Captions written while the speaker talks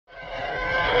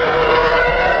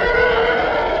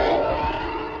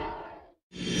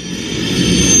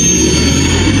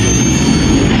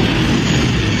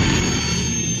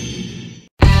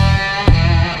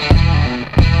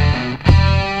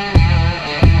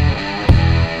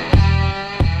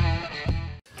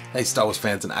Hey Star Wars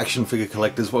fans and action figure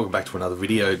collectors, welcome back to another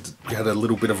video. We had a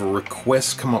little bit of a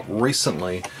request come up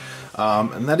recently,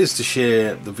 and that is to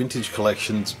share the Vintage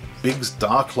Collection's Biggs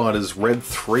Darklighters Red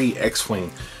 3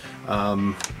 X-Wing.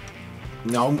 Now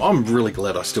I'm really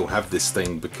glad I still have this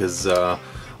thing because I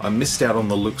missed out on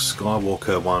the Luke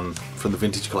Skywalker one from the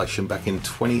Vintage Collection back in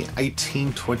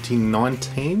 2018,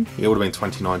 2019? Yeah, it would have been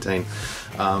 2019,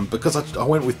 because I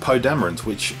went with Poe Dameron's,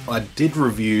 which I did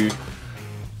review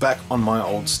back on my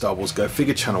old Star Wars Go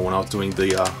Figure channel when I was doing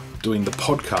the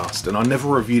podcast, and I never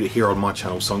reviewed it here on my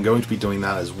channel, so I'm going to be doing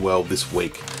that as well this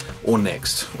week or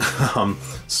next,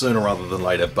 sooner rather than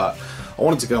later. But I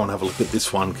wanted to go and have a look at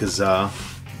this one because the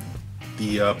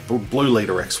Blue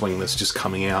Leader X-Wing that's just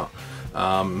coming out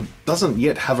doesn't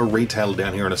yet have a retailer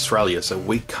down here in Australia, so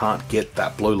we can't get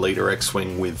that Blue Leader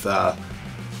X-Wing with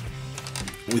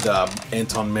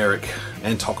Anton Merrick,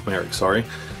 sorry.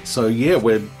 So yeah,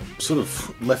 we're sort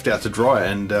of left out to dry,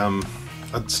 and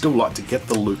I'd still like to get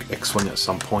the Luke X-Wing at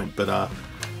some point, but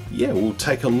yeah, we'll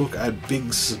take a look at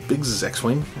Biggs's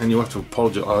X-Wing, and you'll have to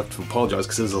apologise. I have to apologise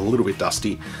because it's a little bit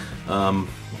dusty.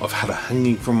 I've had it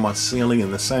hanging from my ceiling in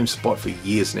the same spot for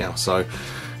years now, so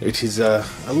it is a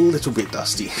little bit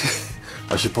dusty.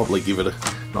 I should probably give it a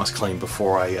nice clean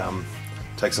before I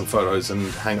take some photos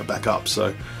and hang it back up.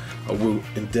 So I will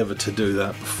endeavour to do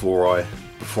that before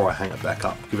I hang it back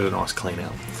up. Give it a nice clean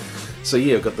out. So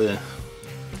yeah, I've got the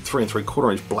 3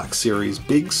 3/4 inch Black Series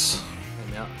Biggs.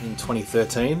 Came out in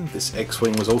 2013. This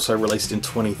X-Wing was also released in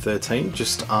 2013,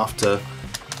 just after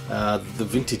the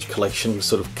Vintage Collection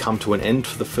sort of come to an end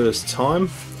for the first time.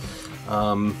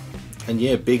 And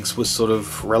yeah, Biggs was sort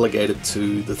of relegated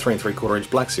to the 3 3/4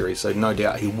 inch Black Series, so no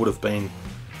doubt he would have been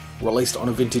released on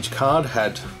a Vintage card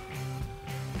had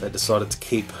they decided to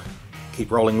keep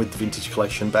rolling with the Vintage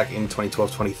Collection back in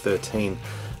 2012-2013.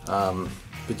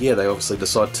 But yeah, they obviously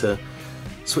decided to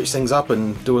switch things up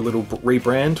and do a little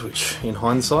rebrand, which in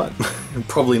hindsight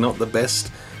probably not the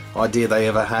best idea they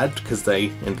ever had, because they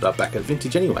ended up back at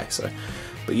Vintage anyway. So,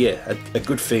 but yeah, a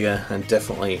good figure, and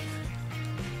definitely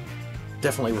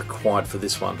required for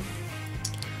this one.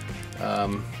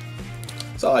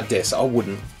 So I guess I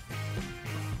wouldn't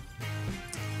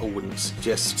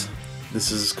suggest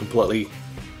this is completely,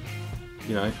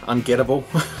 you know, ungettable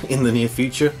in the near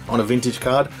future on a Vintage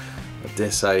card. I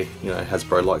dare say, you know,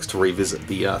 Hasbro likes to revisit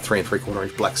the 3 3/4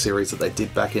 inch Black Series that they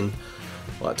did back in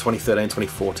like 2013,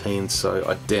 2014, so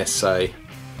I dare say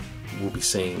we'll be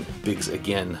seeing Biggs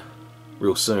again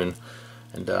real soon.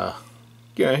 And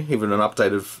you know, even an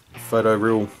updated photo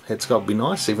real head sculpt would be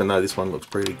nice, even though this one looks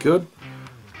pretty good.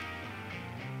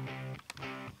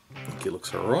 I think it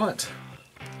looks alright.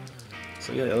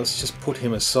 So yeah, let's just put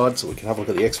him aside so we can have a look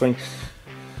at the X-Wing.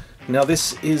 Now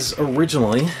this is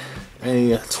originally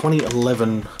a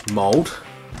 2011 mould,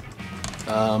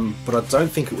 but I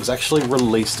don't think it was actually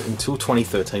released until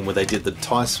 2013, where they did the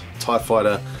TIE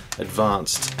Fighter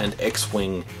Advanced and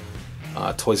X-Wing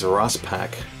Toys R Us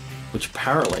pack, which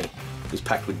apparently was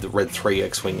packed with the Red 3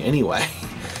 X-Wing anyway.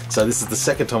 So this is the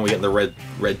second time we get the Red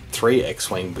 3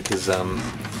 X-Wing, because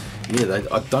yeah,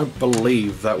 I don't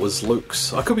believe that was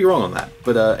Luke's. I could be wrong on that,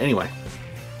 but anyway,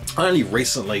 I only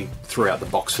recently threw out the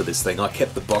box for this thing. I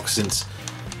kept the box since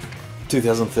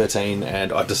 2013,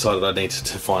 and I decided I needed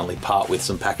to finally part with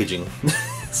some packaging.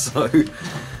 So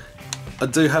I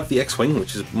do have the X-Wing,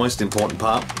 which is the most important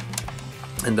part,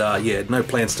 and yeah, no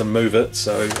plans to move it,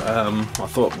 so I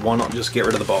thought, why not just get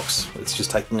rid of the box? It's just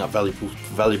taking up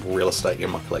valuable real estate in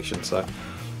my collection. So,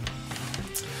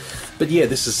 but yeah,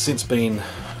 this has since been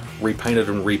repainted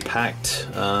and repacked.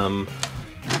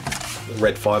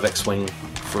 Red 5 X-Wing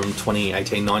from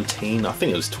 2018-19, I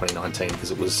think it was 2019,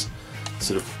 because it was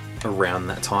sort of around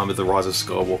that time of the Rise of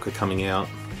Skywalker coming out,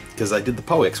 because they did the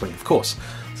Poe X-Wing, of course.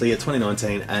 So yeah,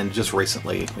 2019, and just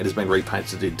recently it has been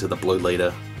repainted into the Blue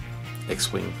Leader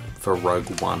X-Wing for Rogue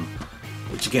One,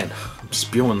 which again, I'm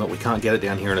spewing that we can't get it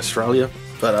down here in Australia,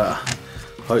 but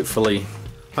hopefully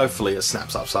it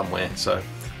snaps up somewhere, so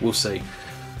we'll see.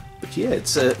 But yeah,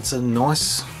 it's a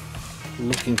nice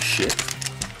looking ship.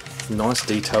 Nice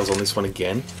details on this one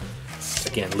again.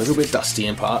 Again, a little bit dusty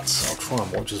in parts. I'll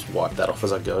try and just wipe that off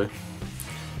as I go.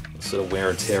 Sort of wear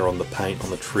and tear on the paint, on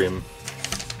the trim.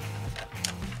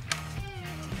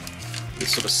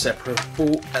 It's sort of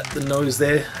separable at the nose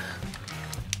there.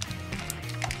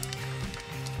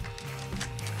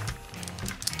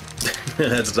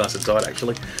 That's nice and tight,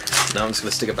 actually. Now I'm just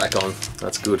going to stick it back on.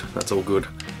 That's good. That's all good.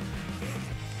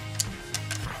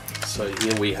 So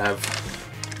here we have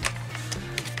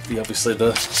obviously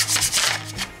the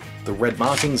red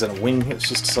markings and a wing. It's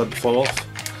just decided to fall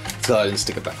off, so I didn't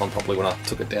stick it back on properly when I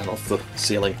took it down off the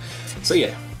ceiling. So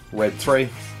yeah, Red 3,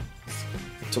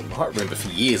 I remember for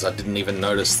years I didn't even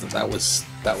notice that was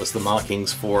the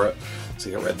markings for it. So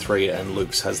you got red 3 and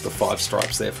Luke's has the 5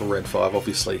 stripes there for red 5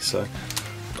 obviously, so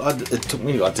it took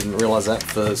me, I didn't realise that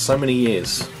for so many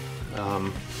years.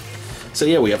 So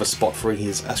yeah, we have a spot for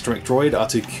his astromech droid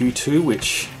R2-Q2,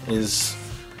 which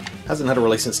hasn't had a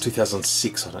release since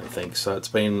 2006 I don't think, so it's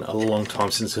been a long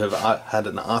time since we've had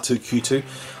an R2-Q2.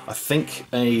 I think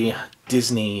a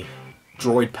Disney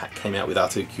droid pack came out with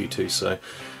R2-Q2, so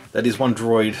that is one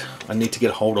droid I need to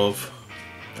get hold of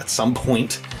at some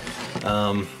point.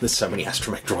 There's so many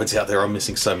astromech droids out there, I'm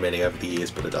missing so many over the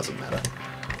years, but it doesn't matter.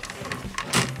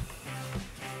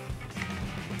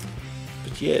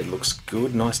 But yeah, it looks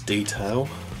good, nice detail.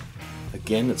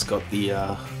 Again, it's got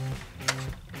the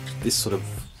this sort of,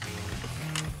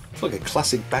 it's like a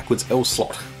classic backwards L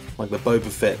slot, like the Boba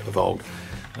Fett of old.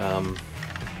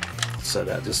 So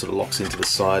that just sort of locks into the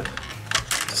side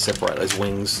to separate those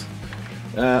wings.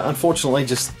 Unfortunately,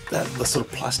 just the sort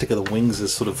of plastic of the wings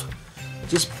is sort of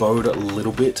just bowed a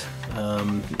little bit.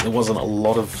 There wasn't a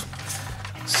lot of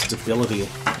stability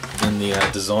in the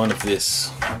design of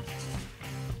this.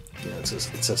 You know,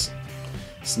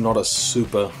 it's not a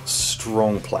super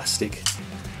strong plastic.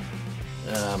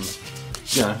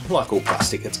 You know, like all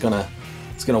plastic, it's gonna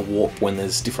warp when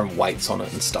there's different weights on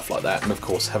it and stuff like that. And of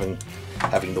course, having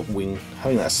the wing,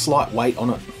 having that slight weight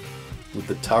on it with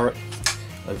the turret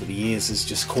over the years has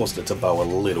just caused it to bow a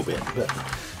little bit, but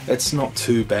it's not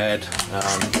too bad.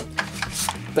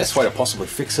 Best way to possibly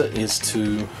fix it is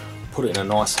to put it in a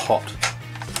nice hot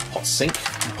sink,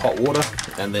 hot water,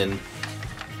 and then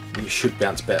you should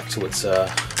bounce back to its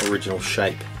original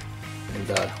shape. And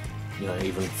you know,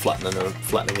 even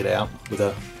flattening it out with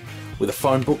a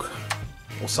phone book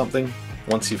or something.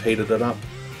 Once you've heated it up,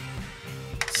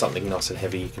 something nice and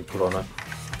heavy you can put on it.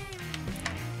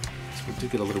 So we do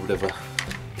get a little bit of a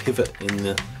pivot in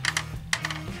the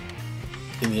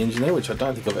engine there, which I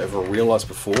don't think I've ever realised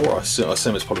before. I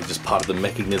assume it's probably just part of the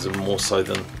mechanism more so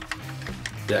than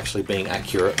it actually being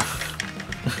accurate,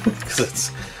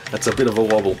 because that's a bit of a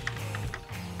wobble.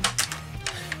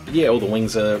 But yeah, all the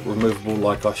wings are removable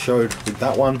like I showed with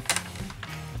that one.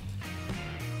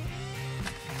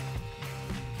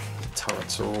 The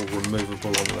turrets are all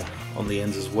removable on the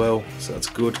ends as well, so that's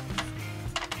good.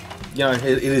 You know, it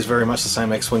is very much the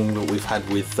same X-Wing that we've had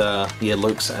with yeah,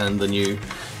 Luke's and the new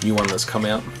one that's come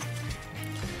out.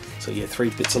 So yeah, 3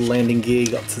 bits of landing gear,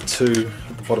 you got the 2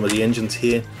 at the bottom of the engines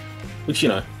here, which, you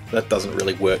know, that doesn't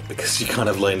really work because you can't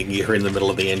have landing gear in the middle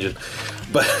of the engine.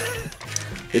 But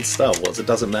it's Star Wars, it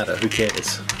doesn't matter, who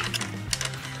cares?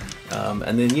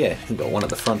 And then yeah, you've got one at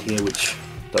the front here which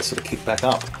does sort of kick back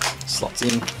up, slots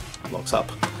in, locks up.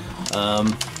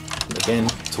 Again,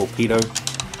 torpedo.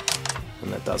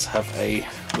 And that does have a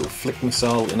little flick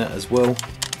missile in it as well,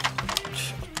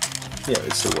 which, yeah,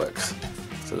 it still works.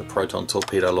 So the proton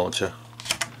torpedo launcher.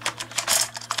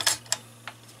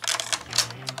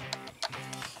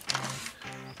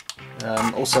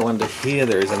 Also under here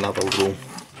there is another little,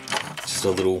 just a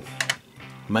little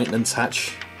maintenance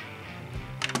hatch,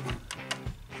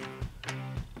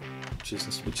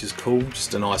 which is cool,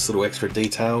 just a nice little extra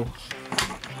detail.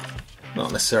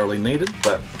 Not necessarily needed,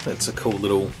 but it's a cool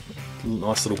little,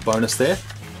 nice little bonus there.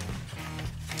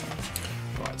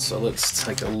 Right, so let's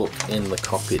take a look in the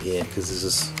cockpit here, because this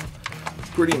is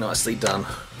pretty nicely done.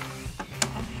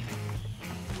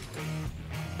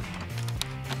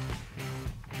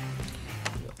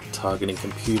 Got the targeting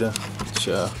computer, which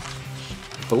I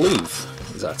believe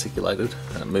is articulated,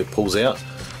 and it pulls out.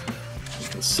 You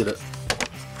can sit it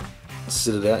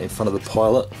out in front of the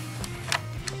pilot.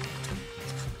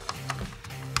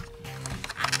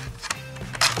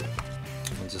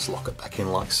 Just lock it back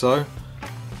in like so.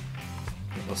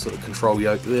 Got a sort of control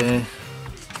yoke there,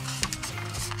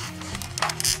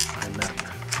 and that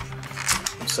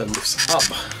also lifts up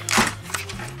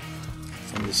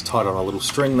and just tied on a little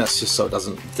string. That's just so it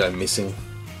doesn't go missing,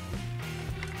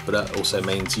 but that also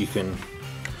means you can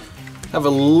have a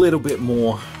little bit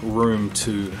more room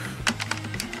to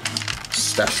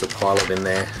stash the pilot in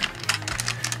there,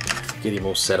 get him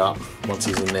all set up once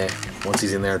he's in there. Once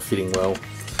he's in there and fitting well,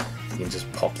 you can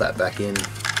just pop that back in.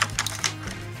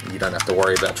 You don't have to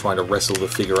worry about trying to wrestle the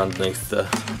figure underneath the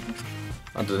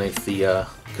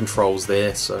controls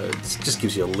there, so it just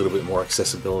gives you a little bit more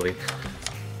accessibility.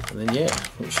 And then yeah,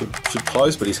 it should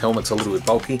close, but his helmet's a little bit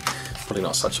bulky. Probably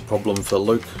not such a problem for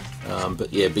Luke,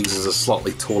 but yeah, Biggs is a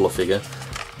slightly taller figure.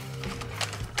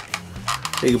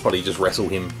 You could probably just wrestle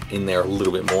him in there a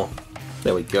little bit more.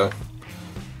 There we go.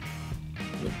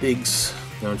 And Biggs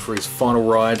going for his final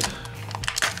ride.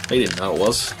 He didn't know it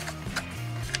was.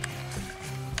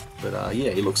 But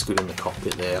yeah, he looks good in the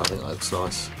cockpit there. I think that looks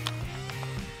nice.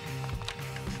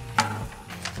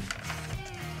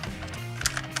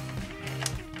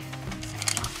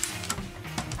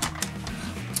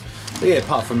 But yeah,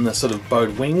 apart from the sort of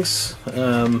bowed wings, you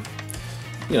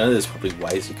know, there's probably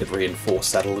ways you could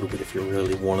reinforce that a little bit if you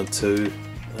really wanted to.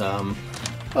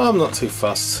 I'm not too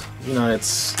fussed. You know,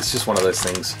 it's just one of those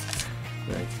things.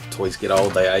 You know, toys get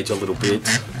old, they age a little bit.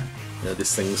 You know,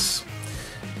 this thing's,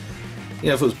 you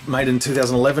know, if it was made in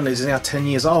 2011, it's now 10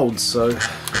 years old, so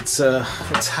it's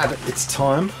had its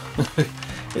time.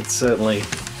 It's certainly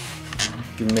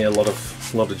given me a lot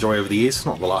of joy over the years.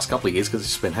 Not the last couple of years because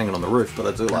it's just been hanging on the roof, but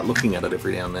I do like looking at it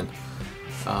every now and then.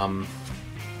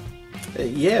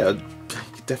 Yeah, you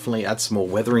could definitely add some more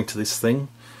weathering to this thing,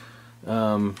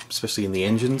 especially in the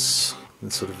engines.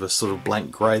 There's sort of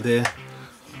blank grey there.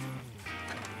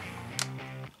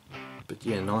 But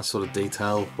yeah, nice sort of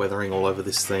detail, weathering all over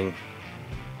this thing.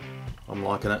 I'm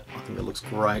liking it. I think it looks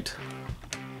great.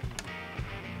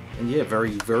 And yeah,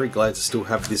 very, very glad to still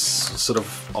have this sort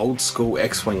of old school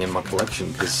X-Wing in my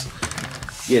collection, because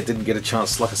yeah, didn't get a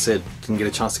chance, like I said, didn't get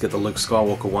a chance to get the Luke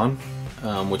Skywalker one,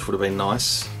 which would have been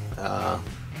nice. But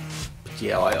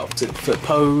yeah, I opted for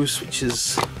Pose, which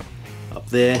is up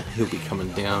there. He'll be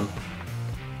coming down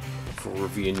for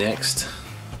review next.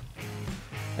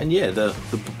 And yeah, the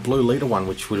Blue Leader one,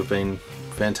 which would have been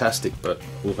fantastic, but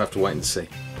we'll have to wait and see.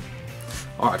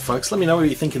 Alright folks, let me know what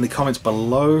you think in the comments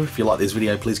below. If you like this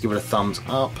video, please give it a thumbs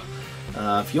up.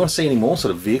 If you want to see any more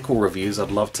sort of vehicle reviews, I'd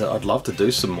love to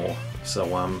do some more. So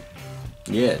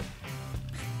yeah,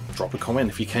 drop a comment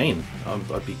if you can.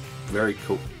 I'd be very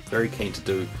keen to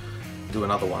do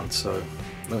another one. So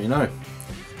let me know.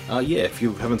 Yeah, if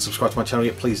you haven't subscribed to my channel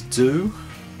yet, please do.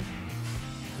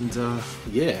 And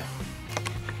yeah,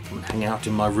 come and hang out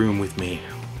in my room with me,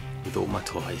 with all my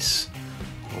toys.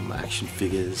 All my action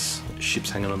figures, ships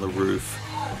hanging on the roof.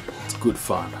 It's good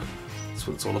fun. That's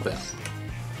what it's all about.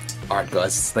 Alright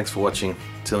guys, thanks for watching.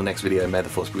 Till the next video, may the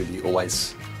force be with you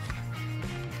always.